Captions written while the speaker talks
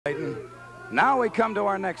Now we come to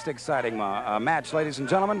our next exciting match, ladies and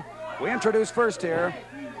gentlemen. We introduce first here,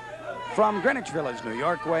 from Greenwich Village, New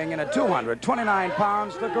York, weighing in at 229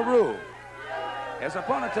 pounds, the Garu. His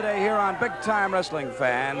opponent today here on Big Time Wrestling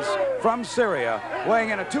Fans, from Syria, weighing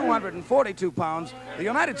in at 242 pounds, the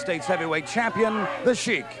United States heavyweight champion, the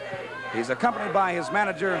Sheik. He's accompanied by his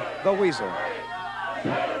manager, the Weasel.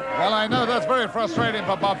 Well, I know that's very frustrating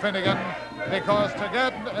for Bob Finnegan, because to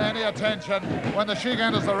get any attention when the Sheik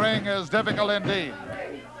enters the ring is difficult indeed.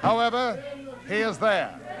 However, he is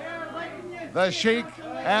there. The Sheik,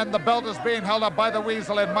 and the belt is being held up by the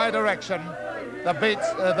Weasel in my direction.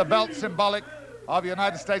 The belt symbolic of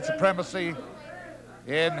United States supremacy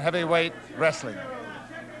in heavyweight wrestling.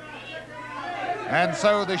 And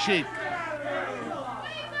so the Sheik,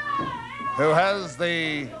 who has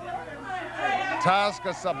the task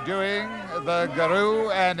of subduing the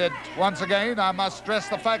Garu, and once again, I must stress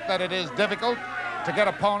the fact that it is difficult to get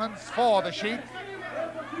opponents for the Sheik,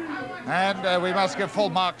 and we must give full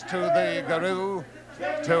marks to the Garu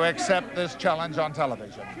to accept this challenge on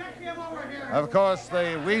television. Of course,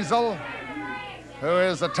 the Weasel, who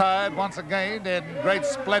is attired once again in great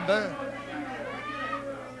splendor,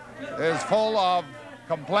 is full of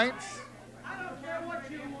complaints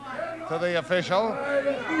to the official.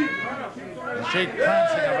 The Sheik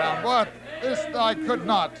prancing around. What? This, I could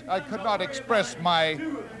not express my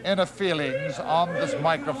inner feelings on this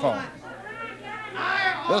microphone.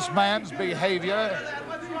 This man's behavior,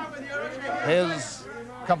 his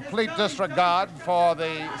complete disregard for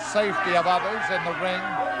the safety of others in the ring,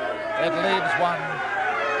 it leaves one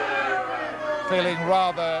feeling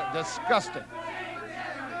rather disgusting.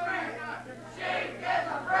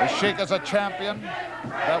 The Sheik is a champion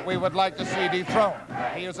that we would like to see dethroned.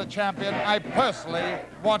 He is a champion I personally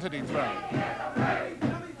want to dethrone.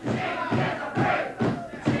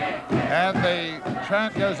 And the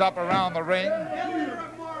chant goes up around the ring,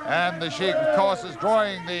 and the Sheik, of course, is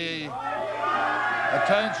drawing the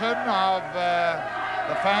attention of the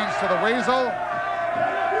fans to the Weasel.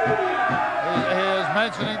 He is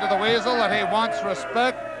mentioning to the Weasel that he wants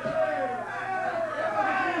respect.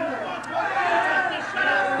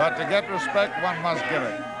 But to get respect, one must give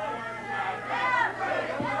it.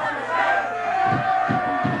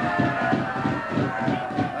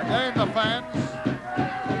 Again, the fans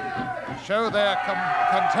show their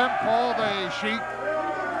contempt for the Sheik.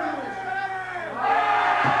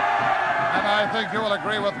 And I think you will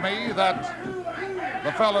agree with me that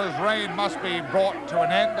the fellow's reign must be brought to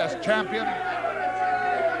an end as champion,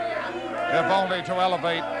 if only to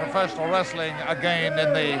elevate professional wrestling again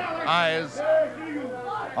in the eyes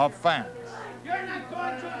of fans.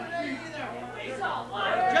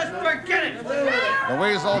 Just forget it. The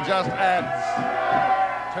Weasel just adds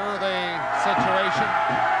to the situation,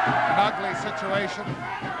 an ugly situation.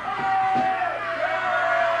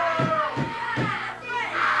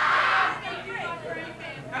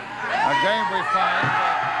 Again, we find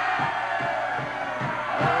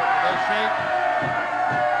that the Sheik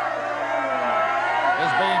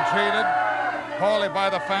is being treated poorly by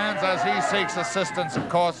the fans as he seeks assistance, of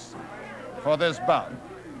course, for this bout.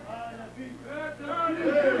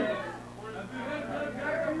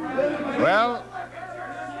 Well,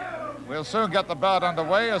 we'll soon get the bout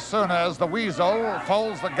underway as soon as the Weasel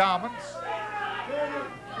folds the garments.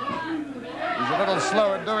 He's a little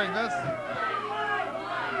slow in doing this.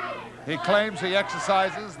 He claims he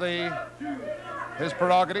exercises his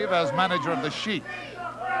prerogative as manager of the Sheik.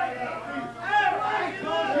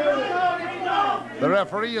 The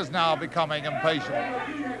referee is now becoming impatient.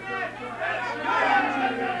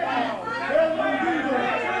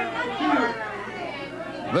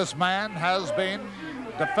 This man has been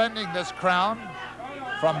defending this crown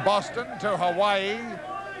from Boston to Hawaii.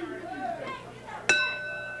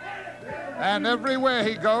 And everywhere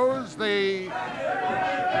he goes, the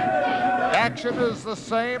action is the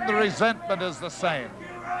same, the resentment is the same.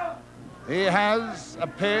 He has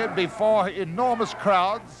appeared before enormous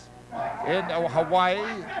crowds in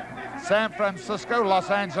Hawaii, San Francisco, Los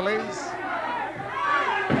Angeles,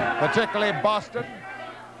 particularly Boston.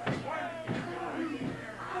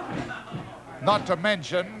 Not to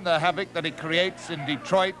mention the havoc that he creates in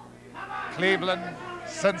Detroit, Cleveland,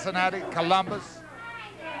 Cincinnati, Columbus.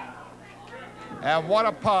 And what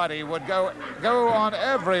a party would go on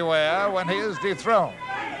everywhere when he is dethroned.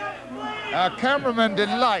 Our cameramen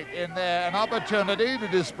delight in an opportunity to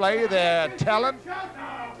display their talent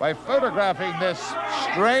by photographing this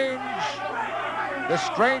strange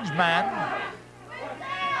man.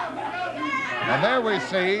 And there we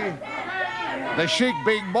see the Sheik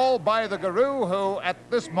being mauled by the Garu, who at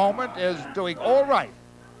this moment is doing all right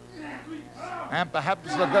And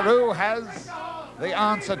perhaps the Garu has the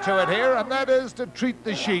answer to it here, and that is to treat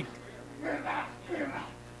the Sheik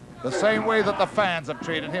the same way that the fans have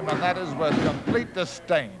treated him, and that is with complete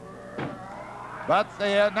disdain. But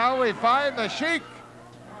now we find the Sheik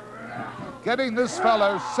getting this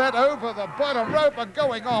fellow set over the bottom rope and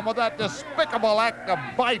going on with that despicable act of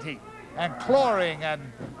biting and clawing and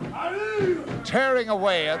tearing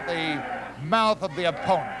away at the mouth of the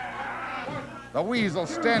opponent. The Weasel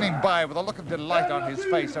standing by with a look of delight on his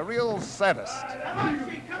face, a real sadist.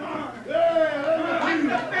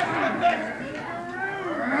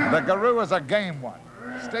 The Garu is a game one,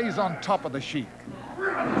 stays on top of the Sheik.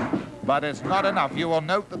 But it's not enough. You will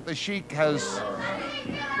note that the Sheik has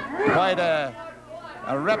quite a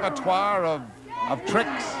repertoire of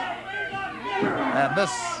tricks. And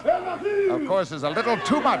this, of course, is a little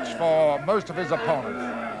too much for most of his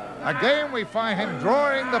opponents. Again, we find him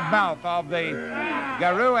drawing the mouth of the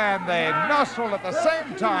Garu and the nostril at the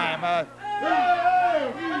same time.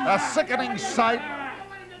 A sickening sight.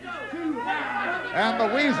 And the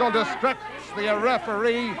Weasel distracts the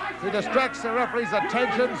referee. He distracts the referee's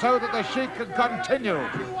attention so that the Sheik can continue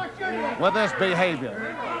with this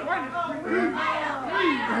behavior.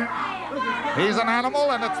 He's an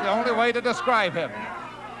animal, and it's the only way to describe him.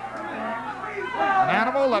 An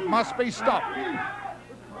animal that must be stopped.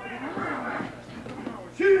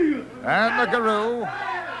 And the Garu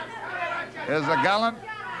is a gallant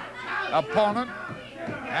opponent.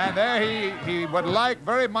 And there he would like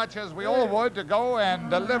very much, as we all would, to go and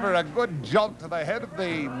deliver a good jolt to the head of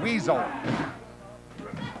the Weasel.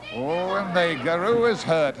 Oh, and the Garu is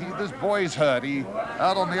hurt. This boy's hurt.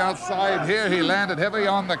 Out on the outside here, he landed heavy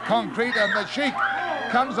on the concrete, and the Sheik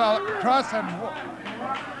comes across and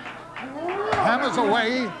hammers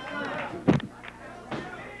away.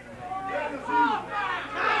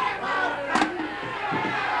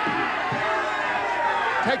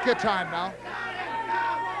 Take your time now.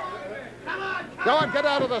 Go on, get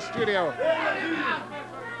out of the studio.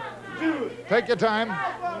 Take your time.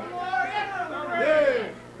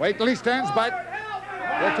 Wait till he stands back.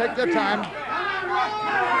 We'll take your time.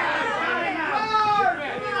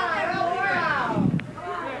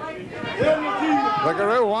 The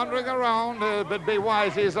Garu wandering around, but be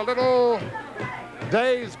wise. He's a little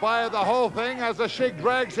dazed by the whole thing as the Sheik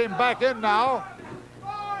drags him back in now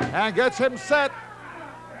and gets him set.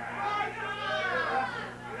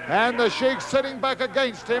 And the Sheik sitting back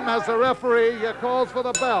against him as the referee calls for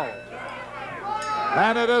the bell.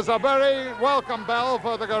 And it is a very welcome bell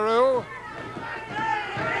for the Garu.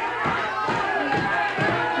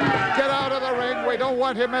 Get out of the ring. We don't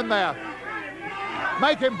want him in there.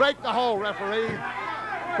 Make him break the hold, referee.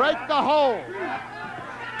 Break the hold.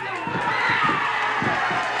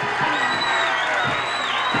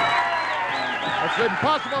 It's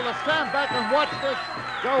impossible to stand back and watch this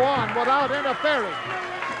go on without interfering.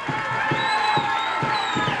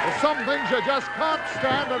 There's some things you just can't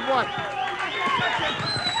stand and watch.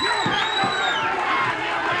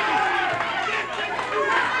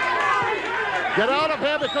 Get out of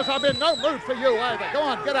here, because I'm in no mood for you either. Go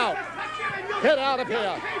on, get out. Get out of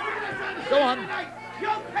here. Go on.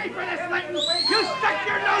 You'll pay for this, Leighton. You stuck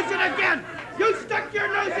your nose in again. You stuck your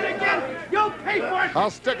nose in again. You'll pay for it. I'll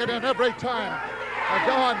stick it in every time. Now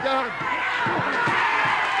go on, get on.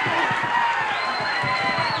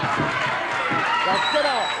 Now get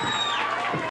out.